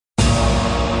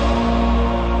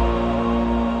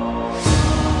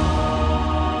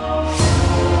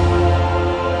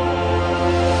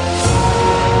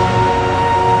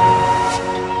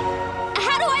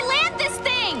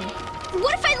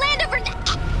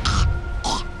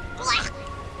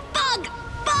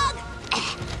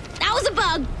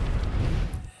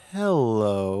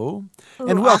Hello, Ooh,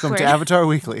 and welcome awkward. to Avatar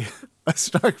Weekly, a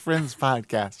Stark Friends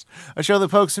podcast, a show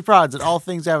that pokes and prods at all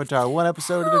things Avatar, one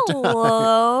episode at a time.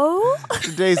 Hello.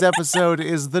 Today's episode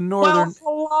is the Northern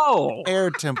hello. Air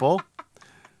Temple.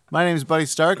 My name is Buddy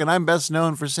Stark, and I'm best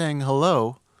known for saying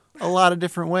hello a lot of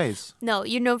different ways. No,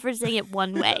 you're known for saying it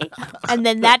one way. And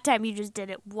then that time you just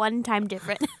did it one time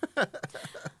different.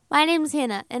 My name's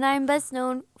Hannah, and I'm best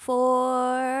known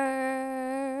for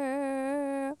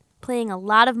playing a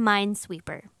lot of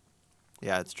Minesweeper.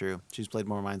 Yeah, it's true. She's played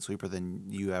more Minesweeper than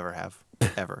you ever have,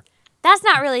 ever. That's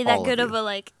not really that All of good of you. a,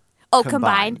 like... Oh,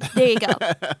 combined. There you go.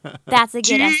 That's a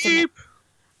good estimate.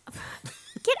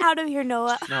 Get out of here,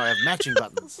 Noah. No, I have matching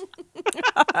buttons.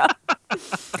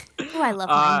 Oh, I love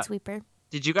Minesweeper.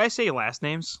 Did you guys say last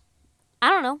names? I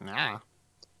don't know. Ah.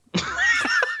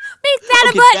 Make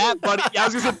that a button. that buddy. Yeah, I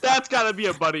was gonna say that's gotta be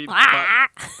a buddy. Ah,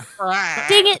 but-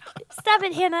 dang it. Stop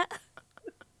it, Hannah.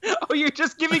 Oh, you're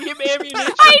just giving him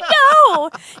ammunition. I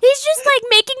know. He's just like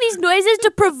making these noises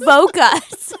to provoke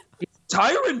us.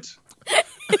 Tyrant.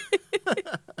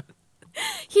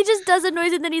 He just does a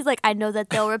noise and then he's like, I know that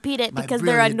they'll repeat it My because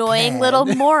they're brilliant annoying plan. little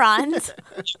morons.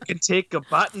 You can take our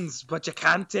buttons, but you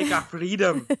can't take our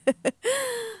freedom.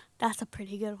 That's a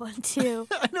pretty good one, too.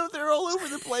 I know they're all over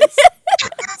the place.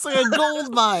 It's like a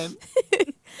gold mine.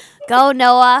 Go,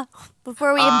 Noah,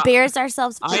 before we Uh, embarrass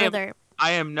ourselves I am- further.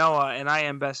 I am Noah, and I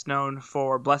am best known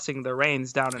for blessing the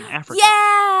rains down in Africa.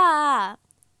 Yeah!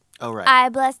 Oh, right. I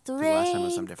bless the last time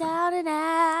was rain something different. down in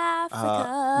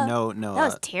Africa. No. That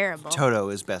was terrible. Toto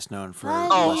is best known for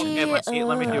Oh, blessing. okay,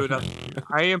 let me do another.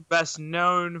 I am best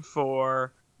known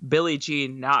for Billie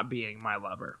Jean not being my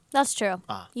lover. That's true.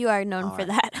 Ah. You are known All for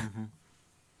right.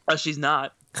 that. She's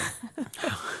not.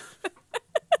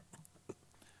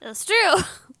 That's true.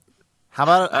 How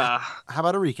about Uh,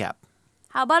 a recap?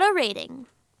 How about a rating?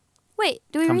 Wait,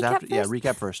 do we Comes recap after. first? Yeah,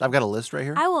 recap first. I've got a list right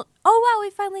here. I will. Oh, wow, we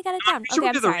finally got it down. we should Okay,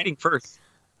 I'm do the sorry. reading first.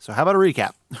 So how about a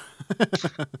recap?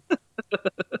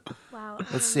 Wow.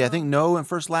 Let's see. I think Noah went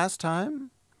first last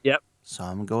time, Yep. so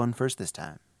I'm going first this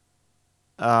time.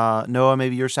 Noah,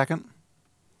 maybe you're second.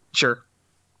 Sure.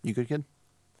 You good, kid?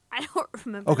 I don't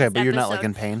remember. Okay, this but you're not like episode.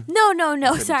 in pain. No,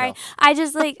 couldn't sorry. tell. I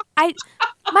just like my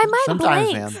mind Sometimes,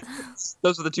 blanks. man.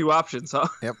 Those are the two options, huh?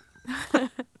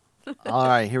 All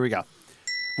right, here we go.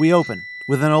 We open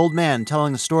with an old man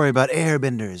telling a story about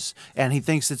airbenders, and he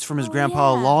thinks it's from his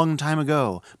grandpa a yeah. long time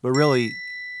ago, but really,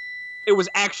 It was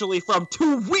actually from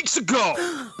 2 weeks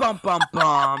ago. Bum, bum,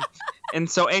 bum. And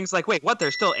so Aang's like, wait, what?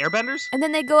 There's still airbenders? And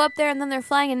then they go up there and then they're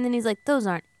flying and then he's like, those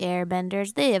aren't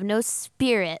airbenders. They have no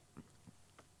spirit.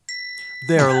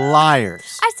 they're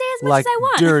liars. I say as much Like as I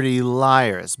want. dirty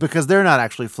liars, because they're not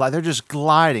actually flying; they're just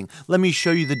gliding. Let me show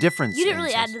you the difference. You didn't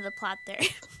really Aang add says. to the plot there.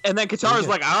 And then Katara's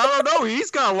like, I don't know, he's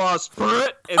got a lot of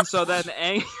spirit. And so then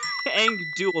Aang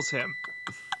duels him.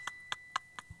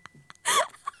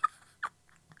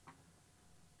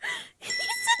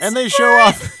 And they show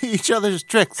off each other's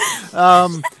tricks.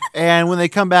 And when they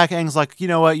come back, Aang's like, you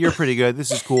know what? You're pretty good.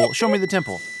 This is cool. Show me the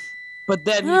temple. But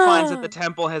then he finds that the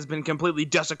temple has been completely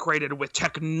desecrated with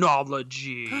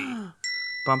technology.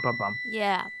 Bum, bum, bum.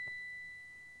 Yeah.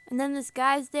 And then this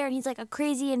guy's there and he's like a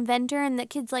crazy inventor and the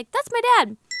kid's like, that's my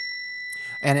dad.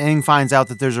 And Aang finds out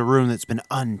that there's a room that's been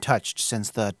untouched since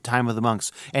the time of the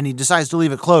monks. And he decides to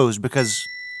leave it closed because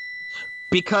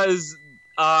Because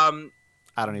I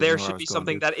don't even there know where I should was be going,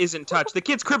 something dude. that isn't touched. The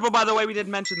kid's crippled, by the way, we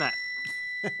didn't mention that.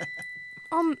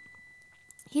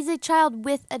 He's a child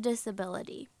with a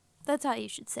disability. That's how you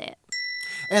should say it.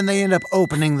 And they end up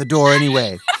opening the door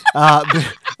anyway.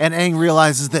 And Aang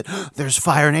realizes that there's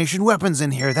Fire Nation weapons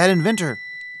in here. That inventor.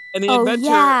 And the Oh, inventor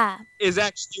yeah. is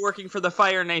actually working for the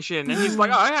Fire Nation. And he's like,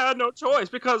 I had no choice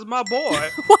because my boy. Why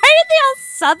are they all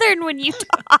southern when you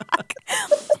talk?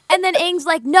 And then Aang's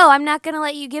like, no, I'm not going to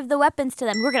let you give the weapons to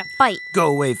them. We're going to fight.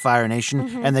 Go away, Fire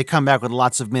Nation. And they come back with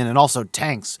lots of men and also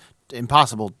tanks.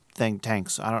 Impossible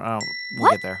tanks. I don't know. We'll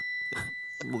What? get there.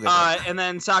 We'll get there. And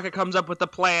then Sokka comes up with a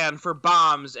plan for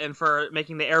bombs and for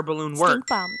making the air balloon work. Stink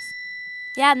bombs.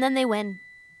 Yeah, and then they win.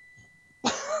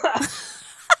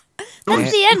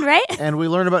 That's the end, right? And we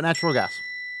learn about natural gas.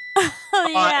 Oh,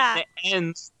 yeah. And it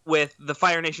ends with the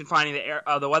Fire Nation finding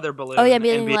the weather balloon. Oh, yeah, and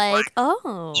being like,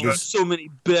 oh. there's so many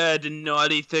bad and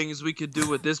naughty things we could do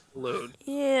with this balloon. This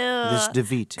Yeah.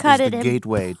 defeat cut is it the in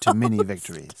gateway to many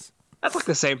victories. That's like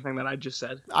the same thing that I just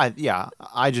said. I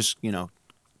just, Quoted the direct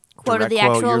quote, actual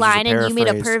yours is a line, and you made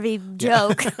a paraphrase. pervy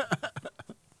joke.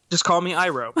 Just call me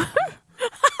Iroh.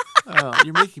 Oh,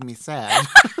 you're making me sad.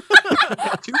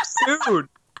 Too soon.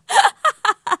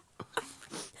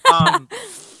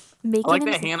 Making I like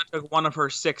him that say- Hannah took one of her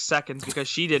 6 seconds because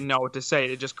she didn't know what to say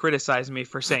to just criticize me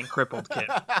for saying crippled kid.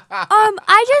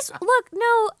 I just look.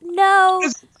 No.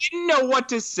 Because I didn't know what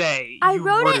to say. I you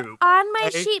wrote it rube. on my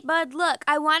okay? sheet, bud. Look,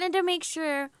 I wanted to make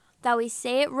sure that we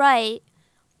say it right.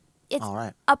 It's All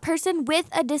right. a person with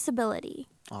a disability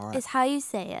All right. is how you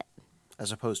say it.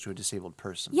 As opposed to a disabled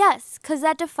person. Yes, because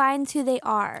that defines who they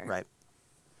are. Right.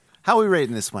 How are we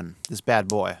rating this one? This bad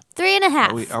boy.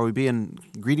 3.5. Are we being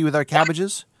greedy with our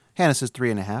cabbages? Hannah says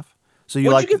 3.5. So you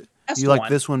What'd like you give the best you like one?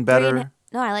 this one Three better? and a-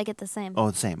 No, I like it the same.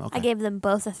 Oh, the same. Okay. I gave them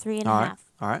both a 3.5. All right.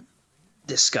 All right.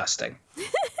 Disgusting.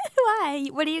 Why?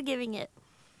 What are you giving it?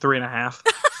 3.5.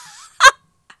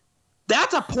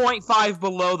 That's a 0.5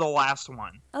 below the last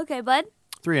one. Okay, bud.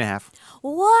 3.5.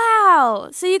 Wow.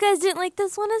 So you guys didn't like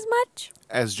this one as much?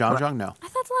 As Zhang Zhang, no. I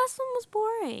thought the last one was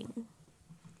boring.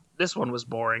 This one was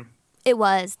boring. It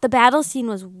was. The battle scene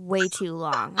was way too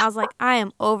long. I was like, I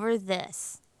am over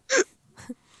this.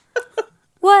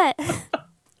 What?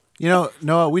 You know,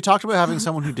 Noah, we talked about having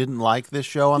someone who didn't like this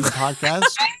show on the podcast.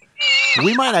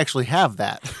 We might actually have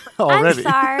that already.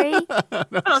 I'm sorry.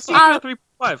 No, so you got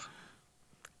 3.5.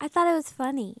 I thought it was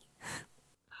funny.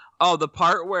 Oh, the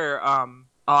part where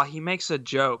he makes a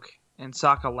joke and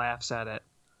Sokka laughs at it.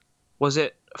 Was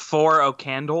it for a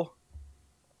candle?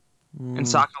 And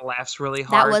Sokka laughs really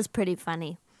hard. That was pretty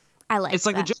funny. I liked It's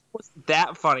like that. the joke wasn't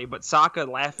that funny, but Sokka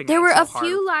laughing. There at were it so a hard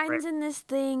few was lines great. in this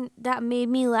thing that made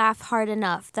me laugh hard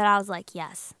enough that I was like,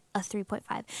 yes, a 3.5.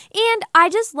 And I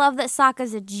just love that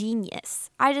Sokka's a genius.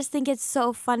 I just think it's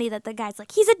so funny that the guy's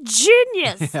like, he's a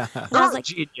genius. And I You're was a like,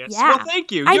 genius. yeah. Well,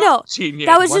 thank you. I You're know. a genius.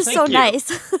 that was Well, just so thank you.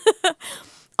 nice.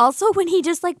 Also, when he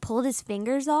just like pulled his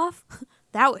fingers off,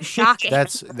 that was shocking.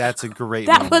 That's a great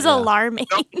that moment, was yeah. alarming.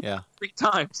 Yeah. 3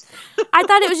 times. I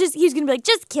thought it was just, he was going to be like,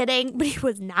 just kidding. But he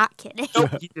was not kidding.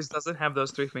 Nope, he just doesn't have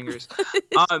those 3 fingers.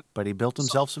 But he built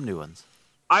himself some new ones.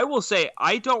 I will say,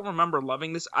 I don't remember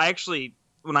loving this. I actually,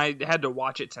 when I had to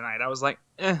watch it tonight, I was like,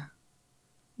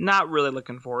 not really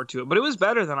looking forward to it. But it was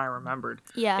better than I remembered.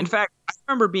 Yeah. In fact, I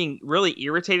remember being really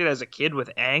irritated as a kid with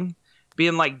Aang,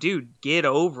 being like, dude, get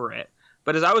over it.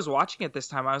 But as I was watching it this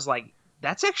time, I was like,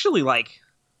 that's actually like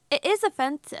It is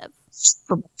offensive.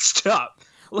 super messed up.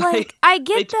 Like, I they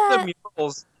get took that. the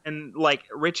murals and like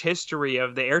rich history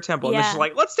of the air temple, and Yeah. they're just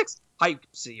like, let's stick some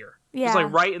pipes here. Yeah. Just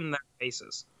like right in their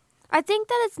faces. I think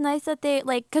that it's nice that they,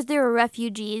 like, because they were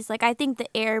refugees, like, I think the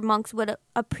air monks would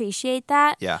appreciate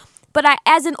that. Yeah. But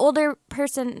as an older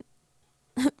person,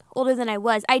 older than I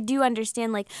was, I do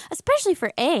understand, like, especially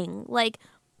for Aang, like,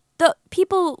 the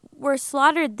people were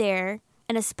slaughtered there,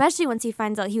 and especially once he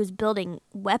finds out he was building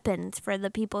weapons for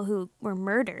the people who were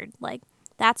murdered, like,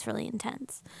 that's really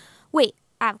intense. Wait,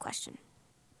 I have a question.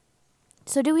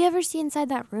 So did we ever see inside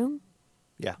that room?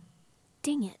 Yeah.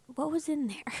 Dang it, what was in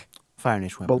there? Fire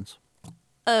Nation weapons.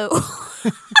 Oh.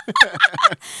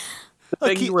 A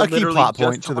Thing key, you were a key literally plot just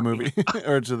point to the movie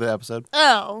or to the episode.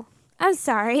 Oh. I'm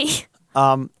sorry.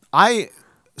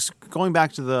 Going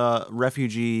back to the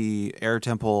refugee air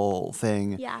temple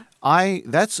thing. Yeah.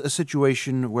 That's a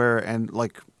situation where, and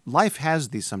like life has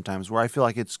these sometimes where I feel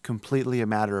like it's completely a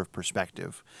matter of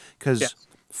perspective. Because Yes.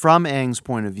 from Aang's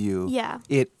point of view, Yeah.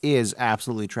 it is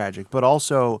absolutely tragic. But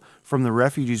also from the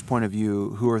refugees' point of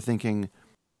view, who are thinking,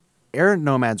 air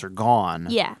nomads are gone.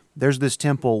 Yeah. There's this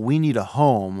temple. We need a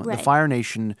home. Right. The Fire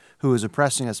Nation, who is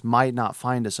oppressing us, might not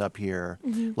find us up here.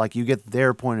 Like, you get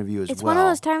their point of view as It's well. one of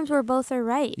those times where both are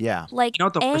right. Yeah. Like, You know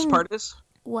what the worst Aang- part is?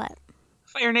 What?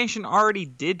 Fire Nation already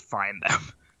did find them.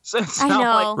 So it's I not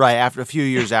know. like Right, after a few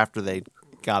years after they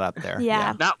got up there.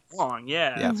 Yeah. not long.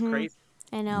 Yeah, Yeah. it's crazy.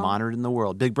 I know. Monitored in the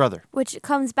world. Big brother. Which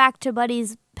comes back to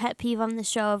Buddy's pet peeve on the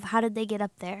show of how did they get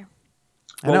up there?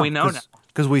 Well, we know now.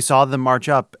 Because we saw them march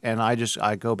up, and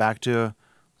I go back to,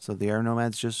 so the air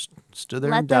nomads just stood there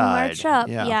Let and them died. march up.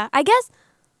 Yeah. I guess,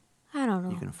 I don't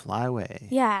know. You can fly away.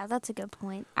 Yeah, that's a good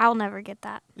point. I'll never get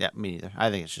that. Yeah, me neither.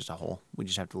 I think it's just a hole. We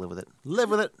just have to live with it. Live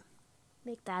with it.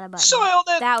 Make that a button. Soiled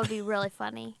it. That would be really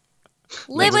funny.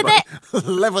 Live with it.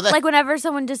 Live with it. Like whenever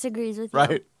someone disagrees with you.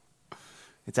 right.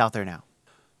 It's out there now.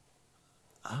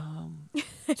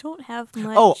 I don't have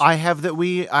much. Oh, I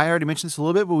already mentioned this a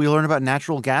little bit, but we learned about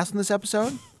natural gas in this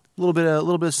episode. A little bit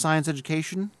of science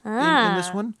education in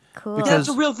this one. cool. because-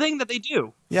 That's a real thing that they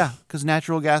do. Yeah, because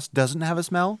natural gas doesn't have a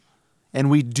smell, and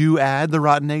we do add the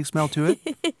rotten egg smell to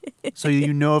it, so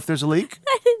you know if there's a leak.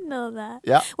 I didn't know that.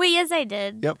 Yeah. Wait, yes, I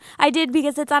did. Yep. I did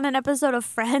because it's on an episode of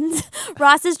Friends.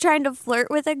 Ross is trying to flirt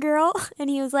with a girl, and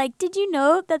he was like, "Did you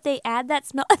know that they add that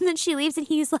smell?" And then she leaves, and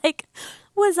he's like,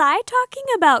 "Was I talking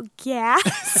about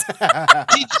gas?"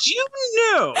 Did you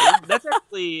know that's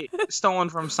actually stolen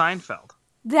from Seinfeld?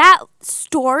 That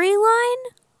storyline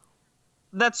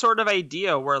that sort of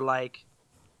idea where like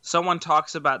someone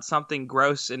talks about something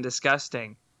gross and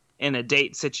disgusting in a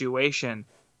date situation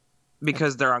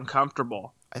because they're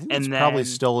uncomfortable. I think it's probably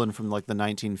stolen from like the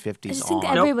 1950s I just think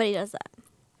on. everybody does that.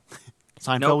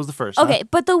 Seinfeld was the first. Okay,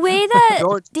 but the way that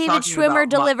George David talking Schwimmer about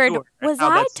delivered, Montour, was how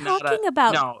I that's not talking a-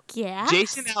 about No, gas?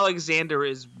 Jason Alexander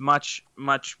is much,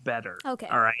 much better. Okay.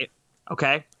 All right.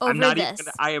 Okay. Over I'm not this.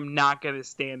 even. I am not going to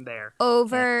stand there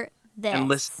Over this. and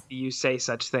listen to you say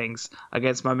such things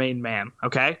against my main man.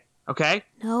 Okay. Okay.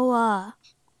 Noah.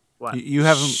 What? You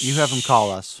have him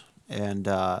call us and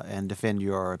defend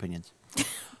your opinions.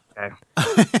 Okay.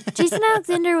 Jason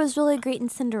Alexander was really great in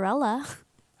Cinderella.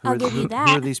 I'll give you Who are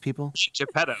that. these people?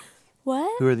 Geppetto.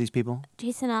 What? Who are these people?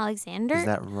 Jason Alexander? Is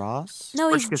that Ross?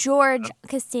 No, he's George George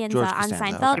Costanza George on Costanza,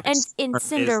 Seinfeld. okay. And in Is-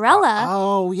 Cinderella.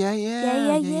 Oh yeah.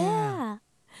 Yeah.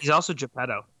 He's also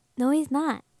Geppetto. No, he's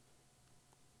not.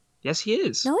 Yes, he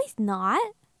is. No, he's not.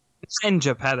 It's in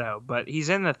Geppetto, but he's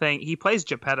in the thing. He plays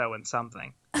Geppetto in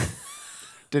something.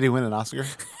 Did he win an Oscar?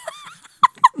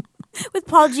 With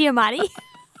Paul Giamatti.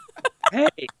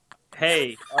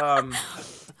 Hey,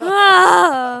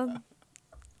 Oh.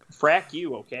 frack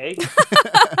you, okay?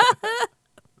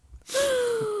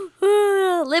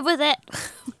 Live with it.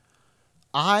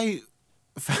 I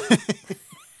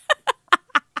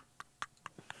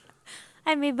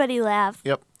I made Buddy laugh.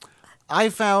 Yep. I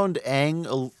found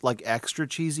Aang like extra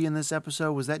cheesy in this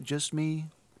episode. Was that just me?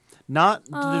 Not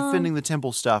defending the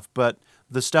temple stuff, but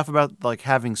the stuff about like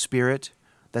having spirit.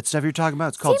 That stuff you're talking about,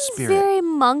 it's called Seems spirit. very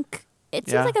monk. It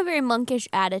seems Yeah. like a very monkish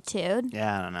attitude.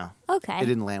 Yeah, I don't know. Okay. It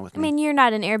didn't land with I me. mean, you're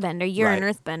not an airbender. You're an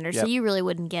Right. earthbender, so Yep. you really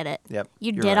wouldn't get it. Yep.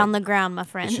 You're you're dead right. on the ground, my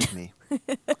It's friend. just me.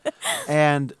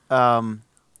 And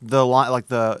the line, like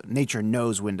the nature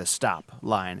knows when to stop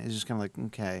line, is just kind of like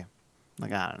okay,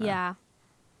 like I don't know. Yeah.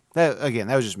 That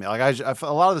was just me. Like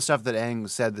a lot of the stuff that Aang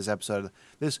said this episode.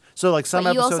 So like some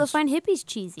But you episodes. also find hippies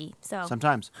cheesy. So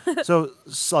Sometimes. so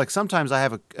like sometimes I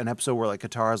have an episode where like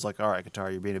Katara's like, all right,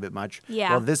 Katara, you're being a bit much. Yeah.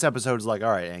 Well, this episode's like,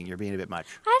 all right, Aang, you're being a bit much.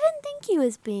 I didn't think he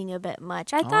was being a bit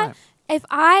much. I All thought right. if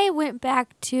I went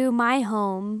back to my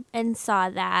home and saw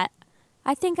that,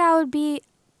 I think I would be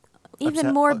even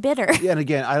Upset. more bitter. Yeah, and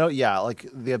again, I don't. Yeah, like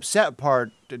the upset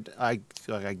part, I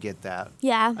get that.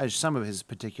 Yeah. Some of his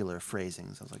particular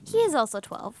phrasings, I was like, He is also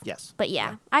 12. yes. But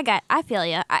yeah, I feel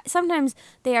you. Sometimes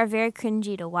they are very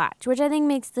cringy to watch, which I think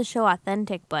makes the show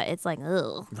authentic, but it's like,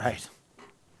 ugh. Right.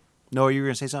 Noah, you were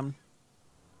gonna say something?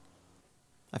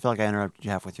 I feel like I interrupted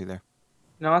you halfway through there.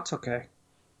 No, it's okay.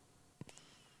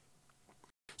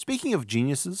 Speaking of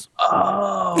geniuses,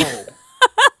 Oh.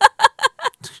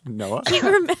 Noah.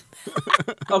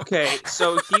 Okay,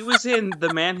 so he was in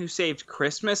The Man Who Saved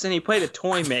Christmas, and he played a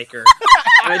toy maker.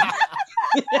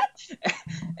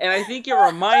 And I think it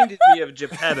reminded me of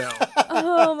Geppetto.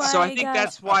 Oh my So I think gosh.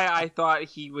 that's why I thought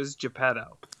he was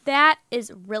Geppetto. That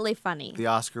is really funny. The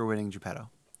Oscar-winning Geppetto.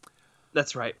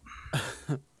 That's right.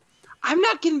 I'm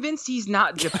not convinced he's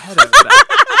not Geppetto,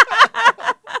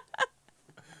 though.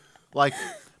 Like,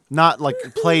 not like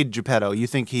played Geppetto. You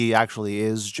think he actually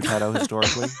is Geppetto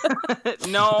historically?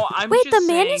 No, I'm Wait, just The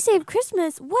Man Who saying Saved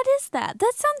Christmas? What is that?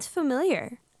 That sounds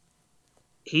familiar.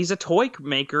 he's a toy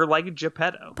maker like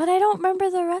Geppetto. But I don't remember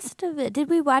the rest of it. Did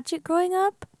we watch it growing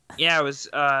up? Yeah, it was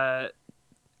a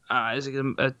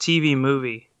TV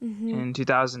movie Mm-hmm. in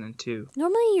 2002.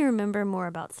 Normally you remember more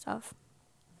about stuff.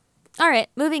 All right,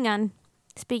 moving on.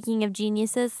 Speaking of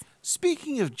geniuses.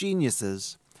 Speaking of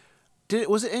geniuses,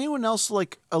 was it anyone else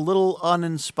like a little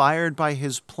uninspired by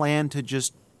his plan to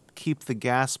just keep the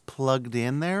gas plugged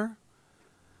in there?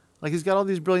 Like he's got all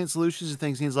these brilliant solutions and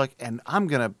things, and he's like, and I'm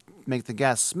gonna make the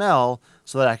gas smell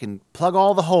so that I can plug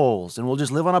all the holes, and we'll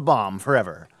just live on a bomb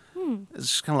forever. It's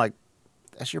just kind of like,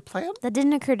 that's your plan? That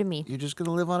didn't occur to me. You're just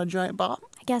gonna live on a giant bomb?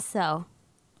 I guess so.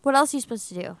 What else are you supposed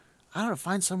to do? I don't know,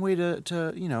 find some way to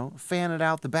fan it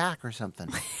out the back or something,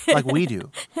 like we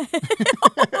do.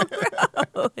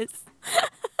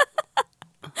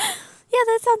 Yeah,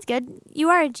 that sounds good. You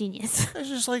are a genius. It's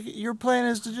just like your plan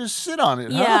is to just sit on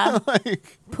it, Yeah. huh?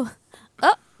 Like,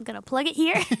 Oh, gonna plug it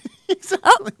here.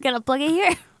 Oh, gonna plug it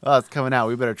here. oh, it's coming out.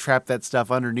 We better trap that stuff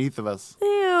underneath of us.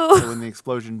 Ew. So when the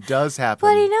explosion does happen,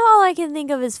 Buddy, now all I can think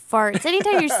of is farts.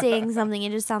 Anytime you're saying something,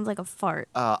 it just sounds like a fart.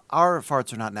 our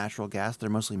farts are not natural gas. They're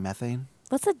mostly methane.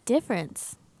 What's the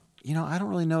difference? I don't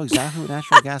really know exactly what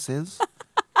natural gas is.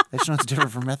 I just know it's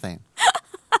different from methane.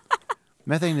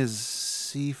 Methane is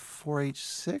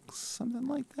C4H6, something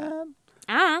like that.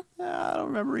 Ah, I don't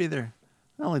remember either.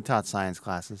 I only taught science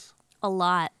classes. a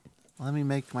lot. Let me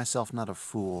make myself not a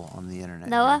fool on the internet.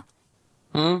 Noah,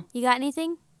 here. you got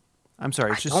anything? I'm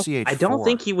sorry, it's just CH4. I don't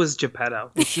think he was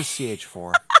Geppetto. It's just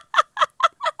CH4.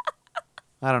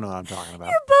 I don't know what I'm talking about.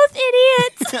 You're both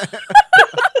idiots.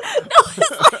 No,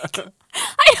 it's like,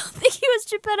 I don't think he was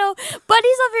Geppetto.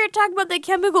 Buddy's over here talking about the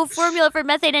chemical formula for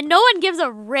methane, and no one gives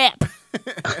a rip.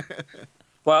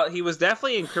 Well, he was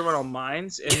definitely in Criminal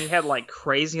Minds, and he had like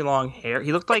crazy long hair.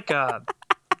 He looked like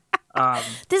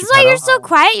This is why you're so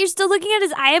quiet. You're still looking at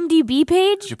his IMDb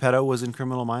page. Geppetto was in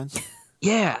Criminal Minds?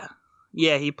 yeah.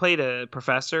 Yeah, he played a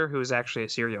professor who was actually a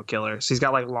serial killer. So he's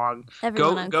got like long.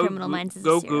 Everyone on Criminal Minds is a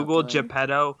go serial Google killer.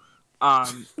 Geppetto,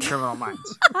 Criminal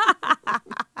Minds.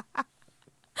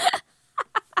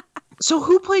 So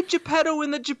who played Geppetto in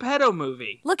the Geppetto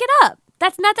movie? Look it up.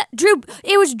 That's not that Drew.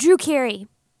 It was Drew Carey.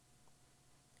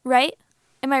 Right?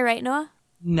 Am I right, Noah?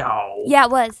 No. Yeah,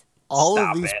 it was. All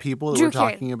Stop of these it. people that Drew we're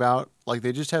Carey. talking about, like,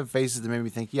 they just have faces that made me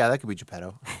think, yeah, that could be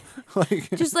Geppetto. Like,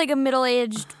 Just like a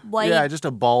middle-aged white. yeah, just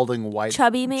a balding white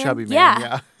Chubby man? Chubby man, Yeah.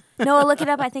 yeah. Noah, look it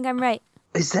up. I think I'm right.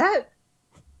 Is that?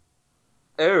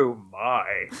 Oh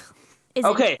my. Is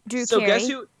Okay. it Drew So Carey? guess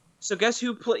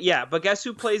who? But guess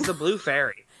who plays the Blue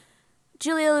Fairy?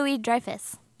 Julia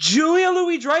Louis-Dreyfus. Julia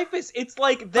Louis-Dreyfus. It's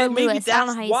like that. Or Maybe Lewis, I don't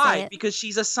know that's how you say why, it. because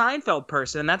she's a Seinfeld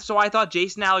person, and that's why I thought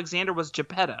Jason Alexander was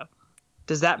Geppetto.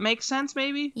 Does that make sense?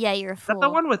 Maybe. Yeah, you're a Is fool. that the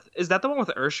one with? Is that the one with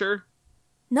Ursher?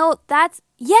 No, that's...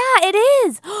 Yeah, it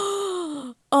is.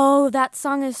 Oh, that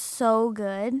song is so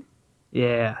good.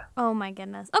 Yeah. Oh, my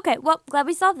goodness. Okay, well, glad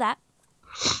we solved that.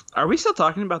 Are we still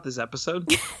talking about this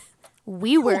episode?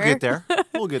 We were. We'll get there.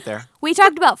 We'll get there. We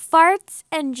talked about farts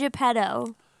and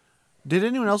Geppetto. Did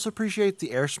anyone else appreciate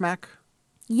the air smack?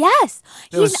 Yes.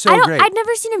 That was so great. I'd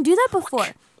never seen him do that before.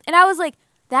 And I was like,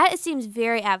 that seems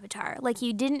very Avatar. Like,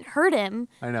 he didn't hurt him.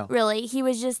 I know. Really. He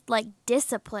was just, like,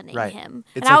 disciplining Right. him.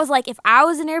 It's And I like- was like, if I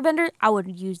was an airbender, I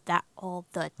would use that all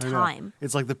the I know. time.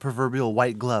 It's like the proverbial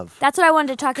white glove. That's what I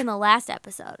wanted to talk in the last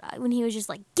episode when he was just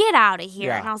like, get out of here.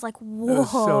 Yeah. And I was like, whoa.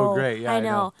 was so great. Yeah, I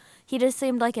know. He just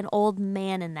seemed like an old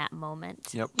man in that moment.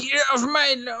 Yep. Get off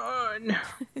my lawn!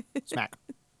 Smack.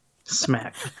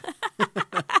 Smack.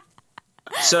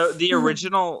 So the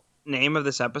original name of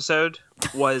this episode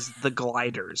was The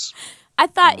Gliders. I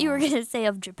thought you were going to say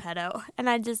of Geppetto. And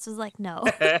I just was like, no.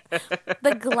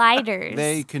 The Gliders.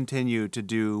 They continue to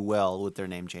do well with their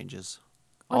name changes.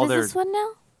 What is this one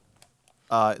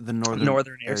now? The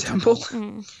Northern Air Temple.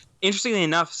 Mm. Interestingly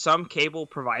enough, some cable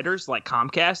providers like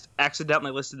Comcast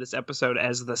accidentally listed this episode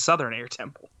as the Southern Air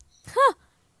Temple.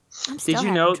 I'm still Did you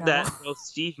having know trouble. that both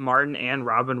Steve Martin and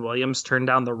Robin Williams turned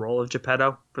down the role of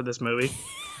Geppetto for this movie?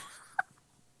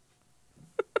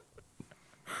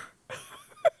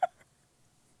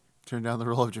 Turn down the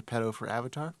role of Geppetto for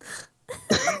Avatar.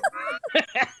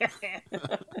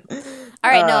 All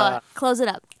right, Noah, close it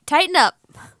up. Tighten up.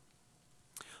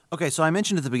 Okay, so I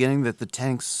mentioned at the beginning that the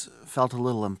tanks felt a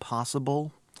little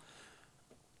impossible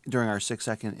during our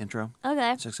 6-second intro.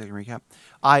 Okay. 6-second recap.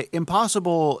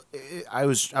 Impossible. I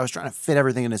was trying to fit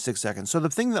everything into 6 seconds. So the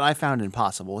thing that I found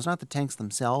impossible was not the tanks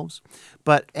themselves,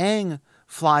 but Aang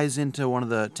flies into one of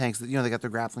the tanks that they got their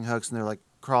grappling hooks and they're like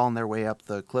crawling their way up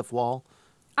the cliff wall.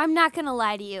 I'm not going to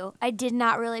lie to you. I did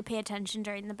not really pay attention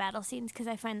during the battle scenes because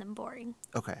I find them boring.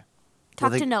 Okay.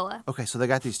 Talk Well, to Noah. Okay, so they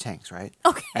got these tanks, right?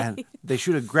 Okay. And they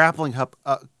shoot a grappling hook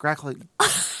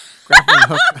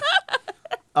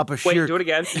up a sheer Wait, do it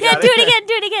again. You Yeah, got do it? it again.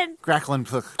 Do it again. grappling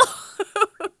hook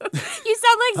You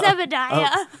sound like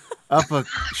Zebediah. up a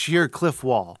sheer cliff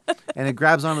wall, and it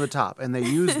grabs onto the top, and they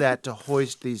use that to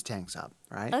hoist these tanks up,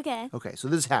 right? Okay. Okay, so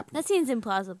this is happening. That seems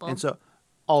implausible. And so,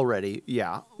 already,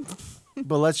 yeah.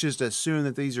 But let's just assume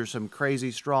that these are some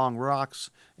crazy strong rocks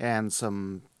and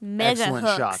some Mega excellent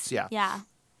hooks. shots. Yeah. Yeah.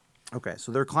 Okay,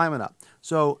 so they're climbing up.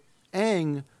 So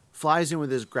Aang flies in with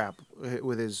his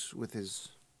with his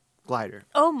glider.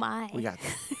 Oh my. We got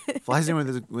that. Flies in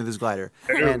with his glider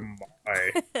and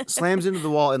slams into the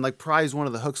wall and like pries one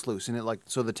of the hooks loose, and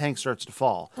so the tank starts to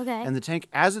fall. Okay. And the tank,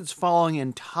 as it's falling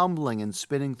and tumbling and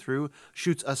spinning through,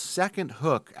 shoots a second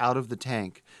hook out of the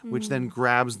tank, which then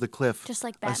grabs the cliff Just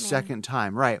like a Batman. second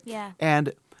time. Right. Yeah.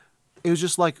 And it was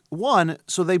just like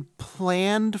so they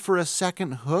planned for a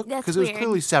second hook That's because it was weird.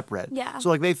 clearly separate. Yeah. So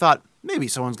like they thought maybe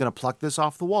someone's gonna pluck this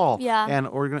off the wall. Yeah.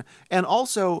 And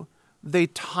also they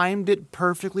timed it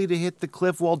perfectly to hit the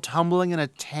cliff while tumbling in a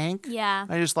tank. Yeah.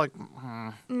 I just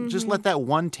just let that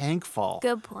one tank fall.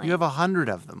 Good point. You have 100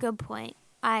 of them. Good point.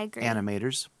 I agree.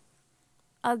 Animators.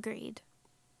 Agreed.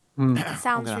 I'm Sounds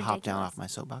gonna ridiculous. hop down off my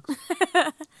soapbox.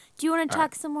 Do you want to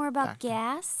talk some more about Back to-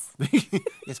 gas?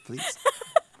 Yes, please.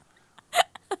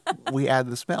 We add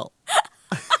the smell.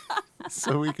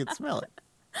 So we could smell it.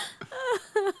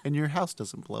 And your house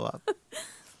doesn't blow up.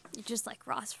 You're just like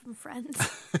Ross from Friends.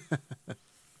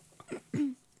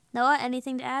 Noah,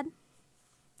 anything to add?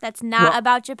 That's not Well-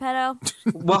 about Geppetto?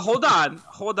 Well, hold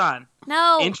on.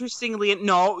 No. Interestingly,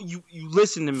 no, you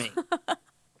listen to me.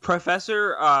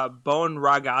 Professor Bone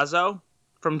Ragazzo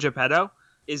from Geppetto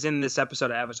is in this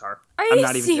episode of Avatar. Are I'm you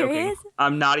not even serious? joking.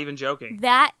 I'm not even joking.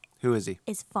 That Who is he?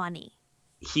 is funny.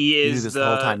 He You knew is this the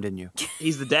whole time, didn't you?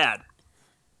 He's the dad.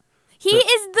 He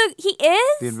is?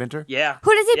 The inventor? Yeah.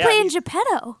 Who does he Yeah, play in he's-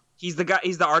 Geppetto? He's the guy.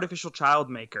 He's the artificial child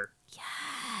maker.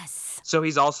 Yes. So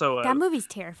he's also That movie's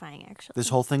terrifying, actually. This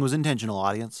whole thing was intentional,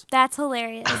 audience. That's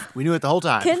hilarious. We knew it the whole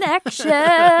time.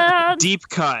 Connection. deep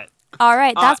cut. All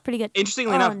right, that's pretty good.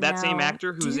 Interestingly Oh, enough, that same no.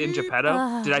 actor who's in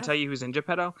Geppetto. Did I tell you who's in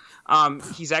Geppetto?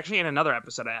 He's actually in another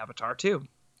episode of Avatar too.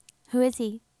 Who is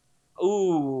he?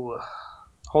 Ooh,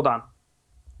 hold on.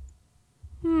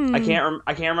 Hmm. I can't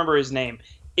remember his name.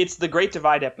 It's the Great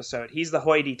Divide episode. He's the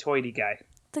hoity-toity guy.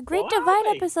 The Great Why?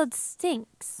 Divide episode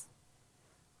stinks.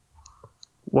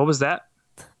 What was that?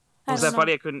 I Was don't that know.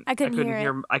 funny? I couldn't hear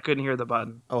it. I couldn't hear the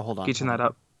button. Oh, hold on. Can you turn hold that on.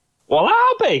 up? Well,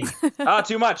 I'll be.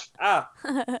 Too much. That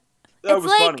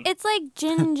was funny. It's like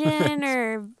Jin Jin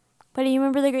or. But do you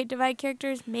remember the Great Divide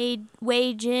characters?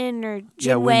 Wei Jin or Yeah,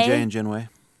 Jin Win Wei? Jay and Jinwei.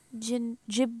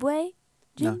 Jibwei?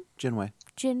 No, Jinwei.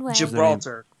 Jin Wei.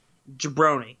 Gibraltar.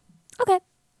 Jabroni. Okay.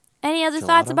 Any other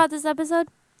thoughts Gelato? about this episode?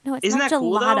 No, it's Isn't not that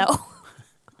cool, though? gelato.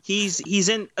 He's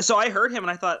in. So I heard him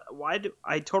and I thought, why do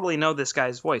I totally know this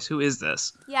guy's voice? Who is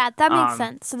this? Yeah, that makes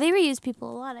sense. So they reuse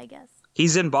people a lot, I guess.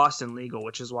 He's in Boston Legal,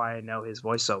 which is why I know his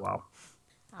voice so well.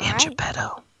 All And right.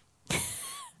 Geppetto.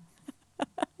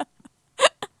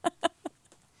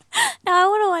 Now I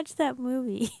want to watch that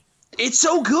movie. It's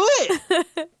so good.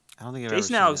 I don't think I've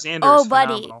Jason ever seen it. Alexander Oh, is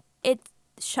buddy. phenomenal.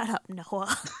 Shut up,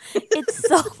 Noah. It's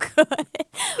so good.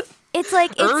 It's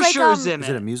like Ursher's in Is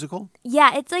it a it. musical?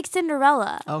 yeah, it's like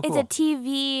Cinderella. Oh, It's a cool.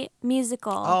 TV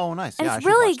musical. Oh, nice. and Yeah, I it's should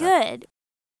really watch that. good.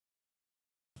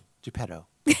 Geppetto.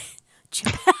 Just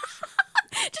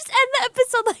end the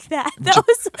episode like that. That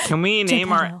was Can we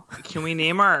name our Geppetto. Can we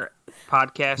name our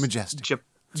podcast Majestic.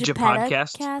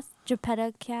 Podcast?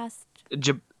 Geppetto cast.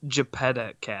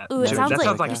 Geppetto Cat. Ooh, it sounds like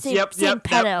sounds you're saying- yep, saying yep,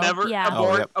 pedo. yep, never Yeah.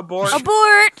 abort, Oh, yep. abort.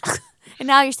 Abort. And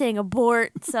now you're saying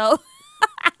abort, so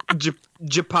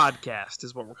Podcast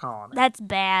is what we're calling it. that's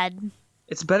bad.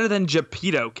 It's better than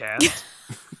Geppetto Cast.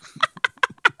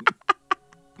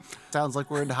 Sounds like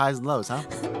we're into highs and lows, huh?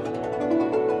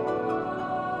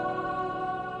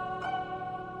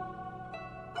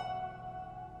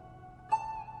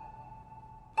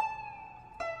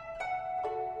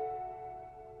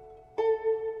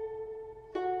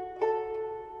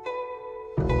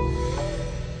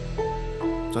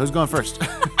 So who's going first?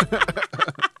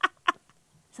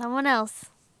 Someone else.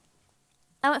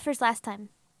 I went first last time.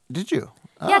 Did you?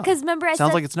 Yeah, Oh. because remember I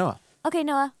Sounds said. like it's Noah. Okay,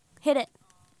 Noah, hit it.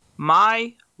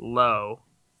 My low.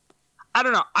 I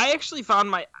don't know. I actually found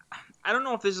my. I don't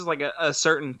know if this is like a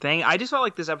certain thing. I just felt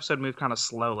like this episode moved kind of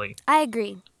slowly. I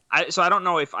agree. So I don't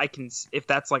know if I can. If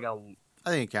that's like a. I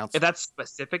think it counts. If that's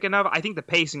specific enough. I think the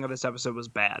pacing of this episode was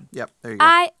bad. Yep, there you go.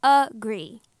 I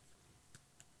agree.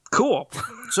 Cool.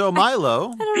 So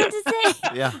Milo, I don't know what to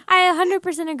say. yeah, I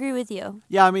 100% agree with you.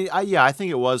 yeah. I mean, I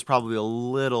think it was probably a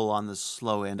little on the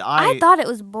slow end. I thought it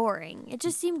was boring. It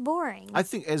just seemed boring. I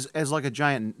think as like a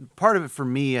giant part of it for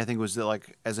me, I think was that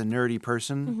like as a nerdy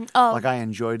person, Oh. like I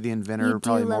enjoyed the You inventor do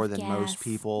probably love more than gas. most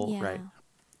people, Yeah. right?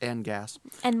 And gas,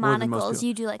 And more than most monocles. people.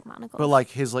 You do like monocles. But like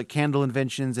his like candle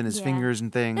inventions and his Yeah. fingers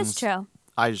and things. That's true.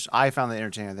 I found that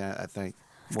entertaining. I think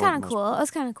It's more than kind of most- cool. It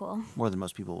was kind of cool. More than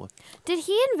most people would. Did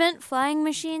he invent flying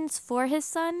machines for his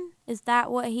son? Is that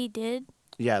what he did?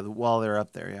 Yeah, while they're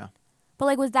up there, yeah, But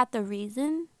like, was that the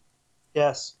reason?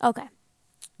 Yes. Okay.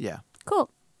 yeah.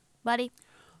 Cool. Buddy.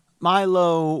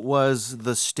 Milo was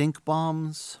the stink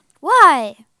bombs.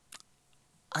 Why?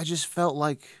 I just felt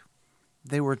like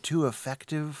they were too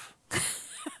effective.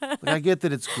 Like, I get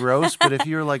that it's gross, but if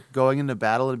you're like going into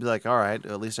battle, it'd be like, all right,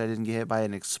 at least I didn't get hit by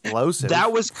an explosive.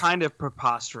 That was kind of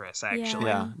preposterous, actually.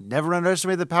 yeah. Never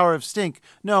underestimate the power of stink.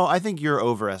 No, I think you're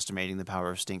overestimating the power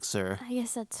of stink, sir. I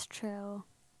guess that's true.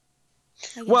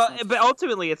 I guess Well, that's but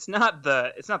ultimately, it's not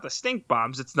the stink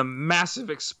bombs. It's the massive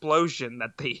explosion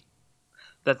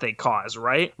that they cause,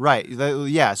 right? Right.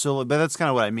 Yeah. So, but that's kind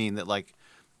of what I mean. That like,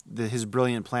 his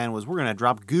brilliant plan was we're gonna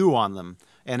drop goo on them,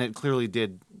 and it clearly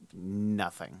did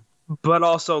nothing. But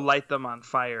also light them on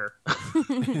fire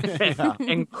Yeah.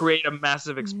 and create a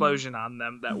massive explosion on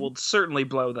them that will certainly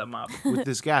blow them up. With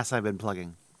this gas I've been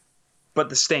plugging. But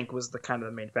the stink was the kind of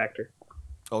the main factor.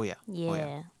 Oh yeah. Yeah. Oh,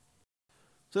 yeah.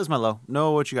 So that's my low.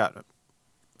 Noah, what you got?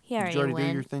 He Did already you already do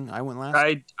went. your thing? I went last.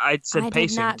 I said I did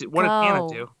pacing. not What did Hannah go.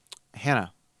 do?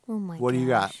 Hannah, Oh my what do you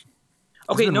got? gosh.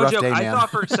 Okay, been a no rough joke. day, I man. thought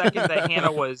for a second that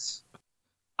Hannah was.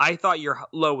 I thought your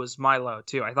low was my low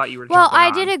too. I thought you were. Well, jumping I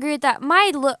on. did agree with that.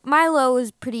 My low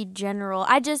was pretty general.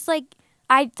 I just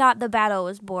I thought the battle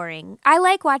was boring. I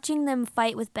like watching them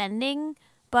fight with bending,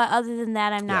 but other than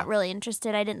that, I'm not Yeah. really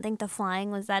interested. I didn't think the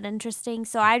flying was that interesting,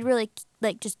 so I'd really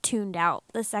just tuned out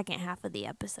the second half of the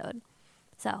episode.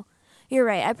 So, you're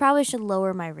right. I probably should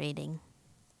lower my rating.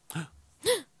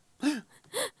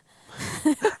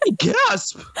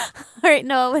 Gasp. All right,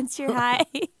 Noah, what's your high?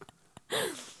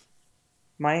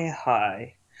 My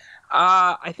high.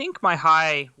 I think my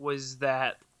high was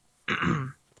that,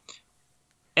 and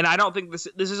I don't think this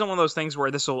isn't one of those things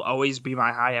where this will always be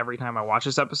my high every time I watch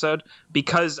this episode,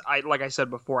 because like I said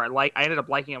before, I ended up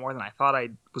liking it more than I thought I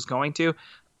was going to.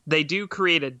 They do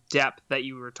create a depth that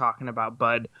you were talking about,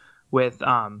 Bud, with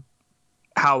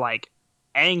how like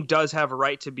Aang does have a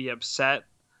right to be upset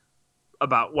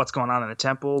about what's going on in the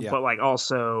temple, Yeah. but like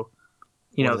also,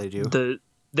 you What know, do they do?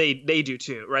 They do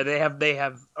too, right? They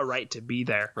have a right to be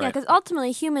there. Yeah, Right. because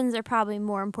ultimately humans are probably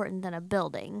more important than a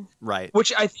building. Right.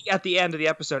 Which I think at the end of the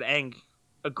episode, Aang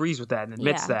agrees with that and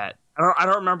admits Yeah. that. I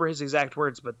don't remember his exact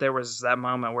words, but there was that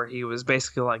moment where he was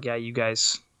basically like, "Yeah, you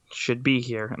guys should be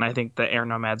here," and I think the air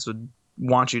nomads would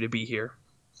want you to be here.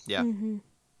 Yeah. Hmm.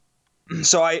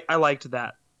 So I liked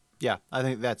that. Yeah, I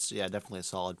think that's definitely a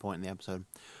solid point in the episode.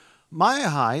 My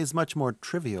high is much more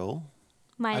trivial.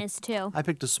 Mine is 2. I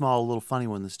picked a small, little funny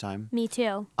one this time. Me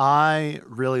too. I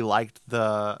really liked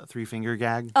the 3-finger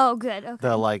gag. Oh, good. Okay.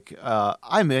 The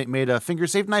I made a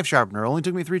finger-safe knife sharpener. Only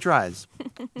took me 3 tries.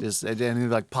 And he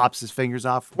like pops his fingers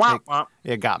off. Womp Like, womp.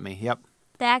 it got me. Yep,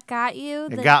 That got you?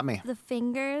 it got me. The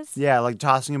fingers? Yeah, like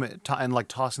tossing them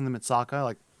tossing them at Sokka.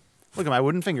 Like, look at my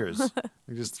wooden fingers. Like,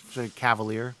 just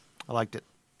cavalier. I liked it.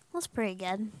 That's pretty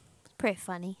good. It's pretty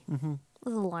funny. Mm-hmm. It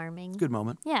was alarming. Good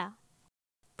moment. Yeah.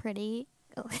 Pretty.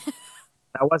 Oh.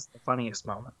 That was the funniest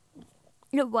moment.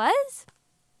 It was?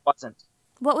 Wasn't.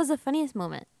 What was the funniest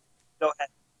moment? Go ahead.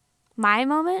 My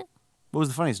moment? What was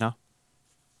the funniest? No.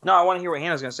 No, I want to hear what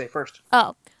Hannah's going to say first.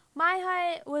 Oh. My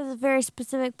high was a very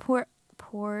specific part.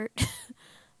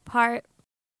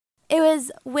 It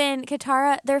was when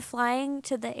Katara, they're flying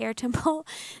to the air temple,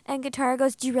 and Katara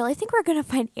goes, "Do you really think we're going to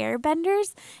find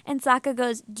airbenders?" And Sokka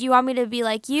goes, "Do you want me to be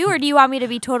like you, or do you want me to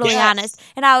be totally Yes. honest?"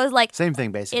 And I was like, Same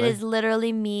thing, it basically. is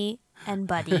literally me and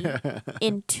Buddy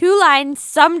in 2 lines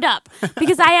summed up.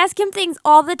 Because I ask him things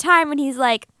all the time, and he's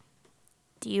like,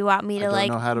 "Do you want me I to don't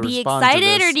know how to be respond to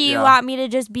excited, or this." do you Yeah. want me to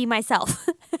just be myself?"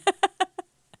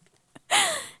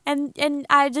 And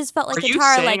I just felt like Are you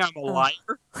Katara, saying like, I'm a liar?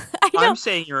 I know, I'm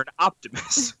saying you're an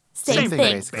optimist. same thing, thing.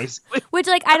 basically. basically. Which,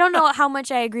 like, I don't know how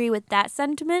much I agree with that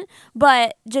sentiment,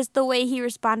 but just the way he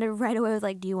responded right away was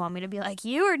like, "Do you want me to be like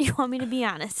you, or do you want me to be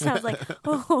honest?" And I was like,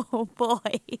 "Oh boy,"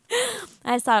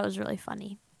 I just thought it was really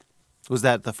funny. Was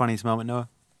that the funniest moment, Noah?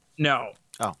 No.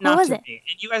 Oh. Not What was to it? me.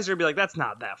 And you guys are gonna be like, "That's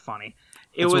not that funny."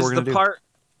 It That's what was we're the gonna do. part.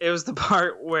 It was the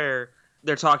part where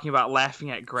they're talking about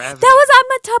laughing at gravity. That was on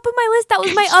the top of my list. That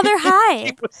was my other high.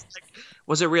 It was, like,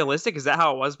 was it realistic? Is that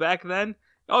how it was back then?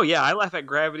 Oh yeah, I laugh at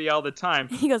gravity all the time.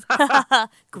 He goes,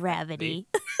 "Gravity."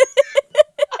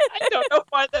 I don't know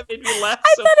why that made me laugh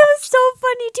I so thought it was so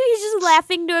funny too. He's just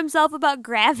laughing to himself about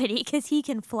gravity because he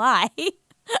can fly.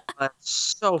 That's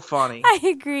so funny. I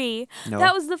agree. No.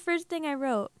 That was the first thing I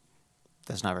wrote.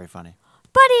 That's not very funny.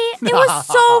 Buddy, it was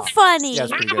so funny. Yeah,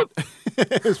 it's pretty good.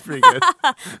 It's pretty good.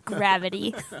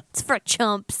 Gravity. It's for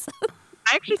chumps.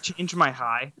 I actually changed my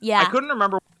high. Yeah. I couldn't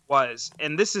remember what it was,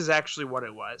 and this is actually what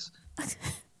it was.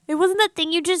 It wasn't the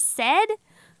thing you just said?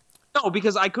 No,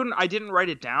 because I didn't write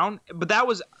it down, but that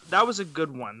was a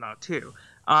good one though too.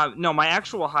 No, my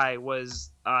actual high was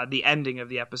the ending of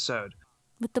the episode,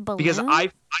 With the balloon? because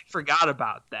I forgot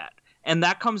about that, and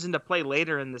that comes into play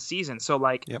later in the season. So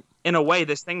like, Yep. in a way,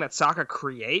 this thing that Sokka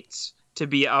creates to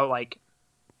be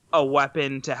a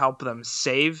weapon to help them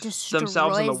save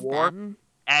themselves in the Destroys war them.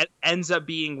 ends up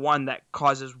being one that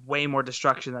causes way more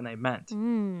destruction than they meant.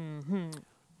 Mm-hmm.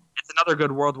 It's another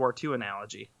good World War II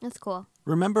analogy. That's cool.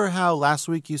 Remember how last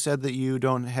week you said that you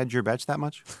don't hedge your bets that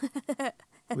much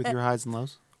with your highs and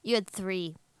lows? You had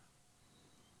 3.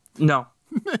 No.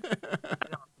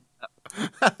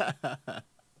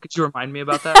 Could you remind me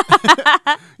about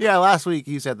that? Yeah, last week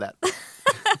you said that.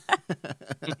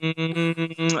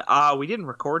 We didn't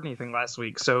record anything last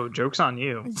week, so joke's on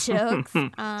you. Jokes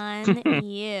on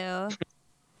you.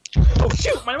 Oh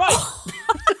shoot, my mic!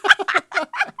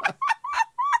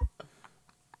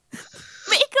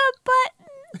 Makeup button.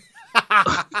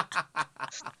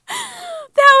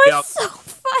 That was Yep. so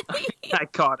funny. I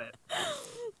caught it.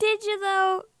 Did you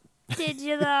though? Did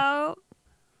you though?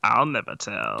 I'll never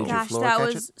tell. Did your Gosh, floor that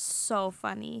catch was so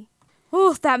funny.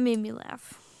 Ooh, that made me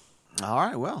laugh. All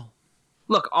right, well.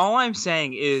 Look, all I'm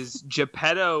saying is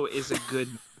Geppetto is a good.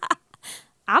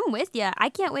 I'm with you. I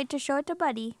can't wait to show it to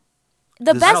Buddy.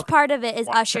 The This- best part of it is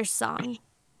Usher's song.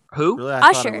 Who? Really, I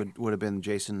thought Usher. it would have been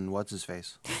Jason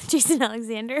What's-His-Face. Jason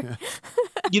Alexander.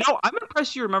 You know, I'm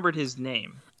impressed you remembered his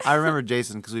name. I remember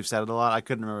Jason because we've said it a lot. I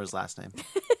couldn't remember his last name.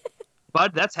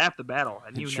 Bud, that's half the battle.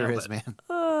 And It you sure nailed is, it. man.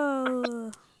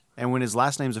 Oh. And when his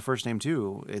last name's a first name,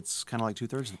 too, it's kind of like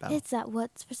 2/3 of the battle. It's that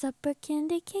what's for supper,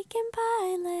 candy, cake, and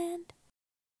pie land.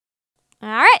 All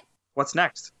right. What's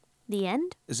next? The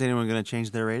end. Is anyone going to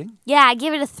change their rating? Yeah, I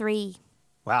give it a 3.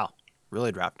 Wow.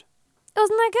 Really dropped. It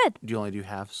wasn't that good. Do you only do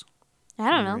halves? I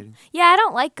don't Your know. rating? Yeah, I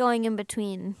don't like going in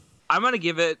between. I'm going to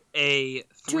give it a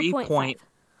 2.5.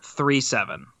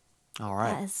 3.37. All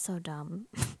right. That is so dumb.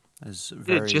 That is Did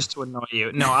very... it just to annoy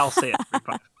you. No, I'll say it.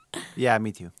 3.5. Yeah,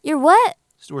 me too. You're what?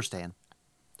 So we're staying.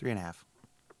 3.5.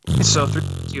 So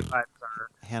 3.25 are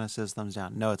Hannah says thumbs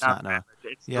down. No, it's not not, Noah.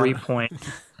 average. It's Yeah. 3 point.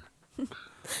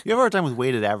 You have a hard time with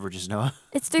weighted averages, Noah.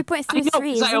 It's I know, 3.33, 'cause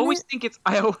isn't I always it?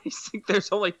 think there's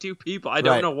only 2 people. I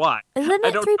don't Right. know why. Isn't I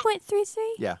it don't-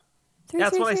 3.33? Yeah.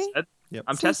 That's what I 3.33? said. Yep.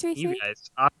 I'm testing you 3.33?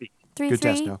 guys. Obvi. Good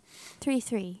test, Noah.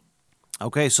 3.3.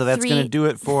 Okay, so that's going to Three. do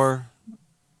it for...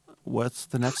 What's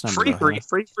the next number? Free, though, free,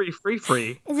 Hannah?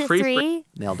 free. Is it free, 3?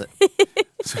 Nailed it.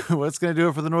 So what's going to do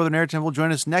it for the Northern Air Temple?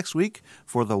 Join us next week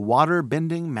for the Water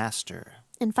Bending Master.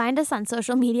 And find us on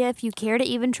social media if you care to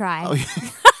even try. Oh, yeah.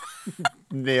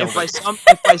 Nailed If by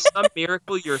it. some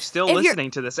miracle you're still If you're-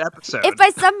 listening to this episode, If by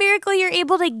some miracle you're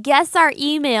able to guess our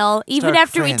email, even Stark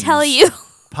after we Friends. tell you,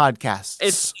 Podcasts.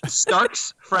 it's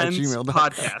Stark's Friends gmail.com.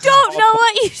 podcast. don't know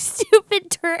what, you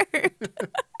stupid turd.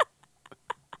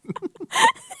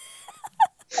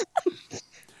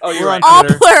 Oh, We're you're on right. All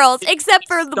Twitter. plurals, except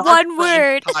for the Stark one Friends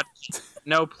word. Podcast,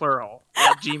 no plural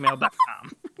at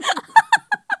gmail.com.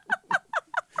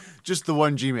 Just the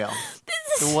one Gmail.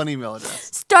 The one email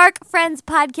address.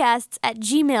 StarkFriendsPodcasts at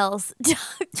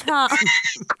gmails.com.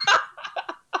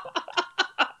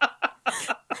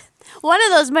 One of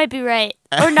those might be right,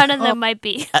 or none of them might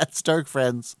be. At Stark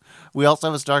Friends. We also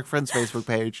have a Stark Friends Facebook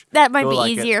page. That might Go be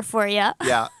like it. easier for you.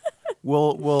 Yeah.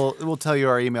 We'll tell you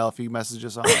our email if you message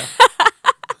us on there.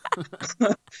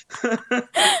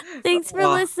 Thanks for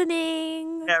Well,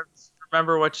 listening. Yeah,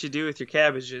 remember what you do with your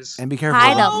cabbages. And be careful.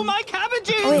 Hide 'em. my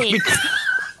cabbages! Wait,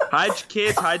 Hide your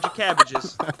kids, hide your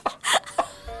cabbages.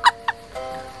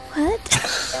 what?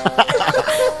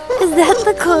 Is that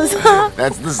the close off?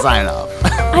 That's the sign off.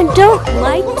 I don't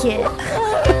like it.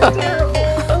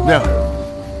 No.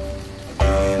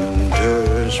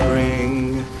 Winter,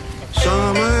 spring,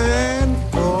 summer, and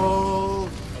fall.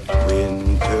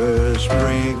 Winter,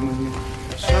 spring,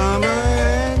 summer,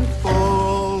 and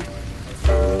fall.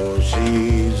 4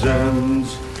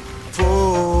 seasons,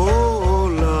 4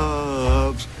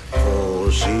 loves.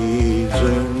 4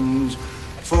 seasons,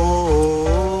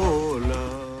 4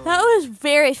 loves. That was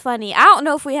very funny. I don't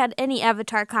know if we had any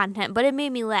Avatar content, but it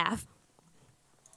made me laugh.